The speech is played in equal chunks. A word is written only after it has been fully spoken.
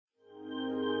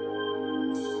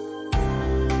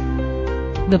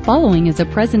The following is a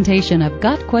presentation of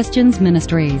Got Questions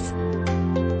Ministries.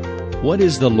 What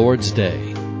is the Lord's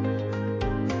Day?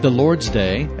 The Lord's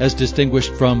Day, as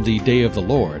distinguished from the Day of the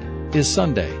Lord, is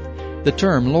Sunday. The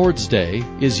term Lord's Day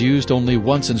is used only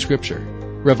once in Scripture.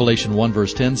 Revelation 1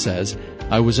 verse 10 says,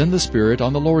 "I was in the Spirit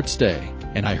on the Lord's Day,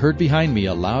 and I heard behind me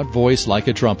a loud voice like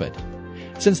a trumpet."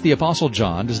 Since the Apostle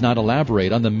John does not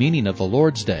elaborate on the meaning of the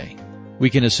Lord's Day, we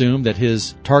can assume that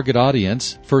his target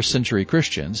audience, first-century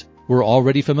Christians, were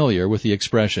already familiar with the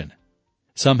expression.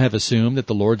 Some have assumed that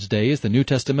the Lord's Day is the New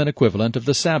Testament equivalent of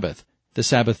the Sabbath. The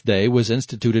Sabbath day was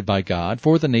instituted by God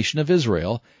for the nation of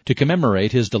Israel to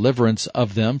commemorate His deliverance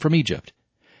of them from Egypt.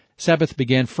 Sabbath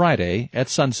began Friday at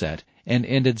sunset and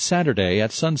ended Saturday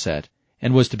at sunset,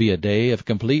 and was to be a day of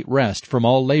complete rest from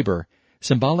all labor,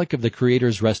 symbolic of the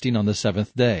Creator's resting on the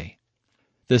seventh day.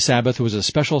 The Sabbath was a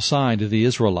special sign to the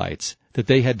Israelites that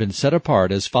they had been set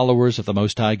apart as followers of the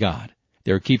Most High God.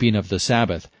 Their keeping of the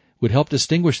Sabbath would help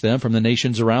distinguish them from the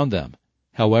nations around them.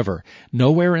 However,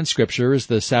 nowhere in Scripture is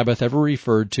the Sabbath ever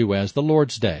referred to as the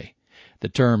Lord's Day. The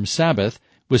term Sabbath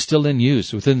was still in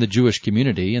use within the Jewish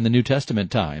community in the New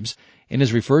Testament times, and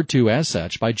is referred to as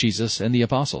such by Jesus and the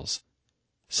apostles.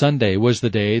 Sunday was the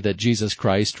day that Jesus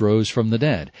Christ rose from the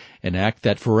dead, an act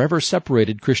that forever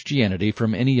separated Christianity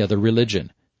from any other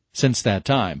religion. Since that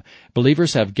time,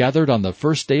 believers have gathered on the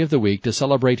first day of the week to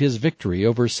celebrate His victory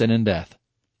over sin and death.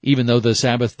 Even though the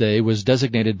Sabbath day was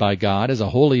designated by God as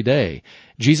a holy day,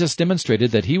 Jesus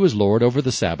demonstrated that He was Lord over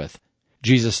the Sabbath.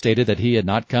 Jesus stated that He had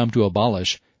not come to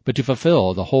abolish, but to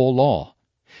fulfill the whole law.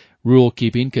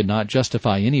 Rule-keeping could not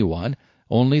justify anyone.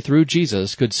 Only through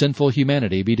Jesus could sinful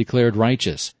humanity be declared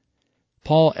righteous.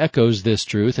 Paul echoes this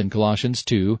truth in Colossians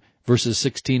 2, verses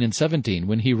 16 and 17,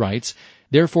 when he writes,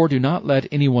 "Therefore do not let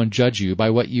anyone judge you by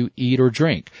what you eat or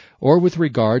drink, or with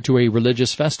regard to a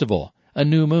religious festival, a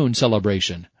new moon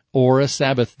celebration, or a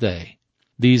Sabbath day.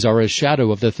 These are a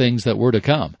shadow of the things that were to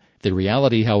come. The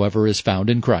reality, however, is found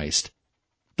in Christ."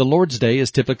 The Lord's Day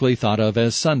is typically thought of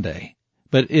as Sunday,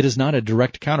 but it is not a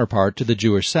direct counterpart to the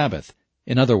Jewish Sabbath.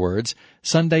 In other words,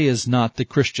 Sunday is not the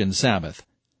Christian Sabbath.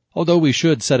 Although we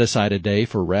should set aside a day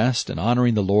for rest and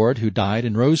honoring the Lord who died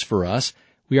and rose for us,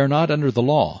 we are not under the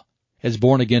law. As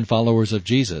born-again followers of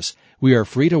Jesus, we are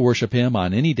free to worship Him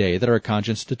on any day that our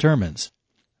conscience determines.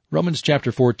 Romans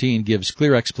chapter 14 gives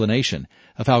clear explanation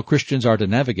of how Christians are to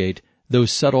navigate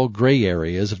those subtle gray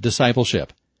areas of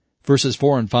discipleship. Verses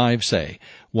 4 and 5 say,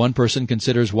 "One person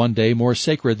considers one day more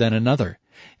sacred than another.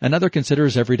 Another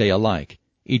considers every day alike.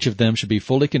 Each of them should be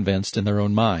fully convinced in their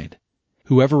own mind.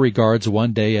 Whoever regards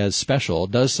one day as special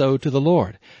does so to the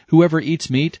Lord. Whoever eats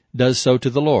meat does so to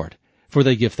the Lord, for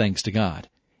they give thanks to God.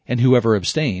 And whoever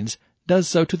abstains does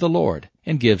so to the Lord,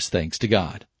 and gives thanks to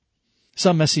God."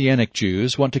 Some Messianic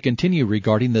Jews want to continue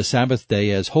regarding the Sabbath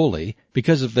day as holy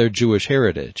because of their Jewish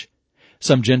heritage.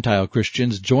 Some Gentile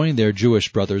Christians join their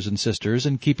Jewish brothers and sisters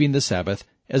in keeping the Sabbath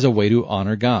as a way to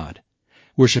honor God.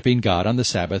 Worshipping God on the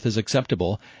Sabbath is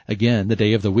acceptable. Again, the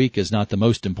day of the week is not the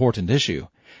most important issue.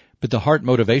 But the heart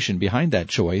motivation behind that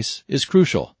choice is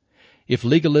crucial. If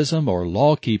legalism or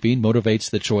law-keeping motivates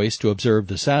the choice to observe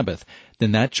the Sabbath,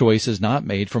 then that choice is not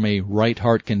made from a right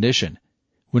heart condition.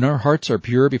 When our hearts are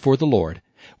pure before the Lord,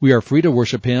 we are free to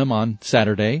worship Him on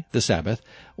Saturday, the Sabbath,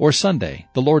 or Sunday,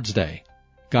 the Lord's Day.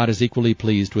 God is equally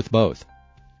pleased with both.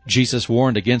 Jesus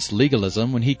warned against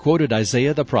legalism when He quoted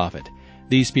Isaiah the prophet,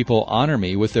 "These people honor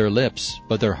me with their lips,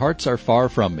 but their hearts are far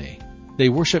from me. They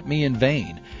worship me in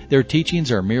vain. Their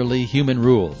teachings are merely human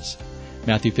rules."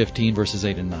 Matthew 15, verses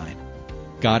 8 and 9.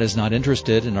 God is not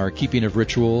interested in our keeping of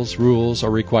rituals, rules,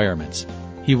 or requirements.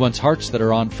 He wants hearts that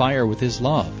are on fire with His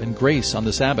love and grace on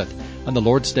the Sabbath, on the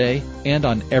Lord's Day, and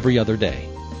on every other day.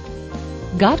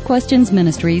 Got Questions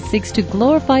Ministries seeks to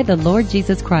glorify the Lord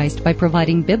Jesus Christ by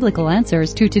providing biblical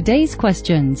answers to today's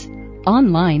questions.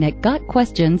 Online at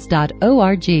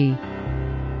gotquestions.org.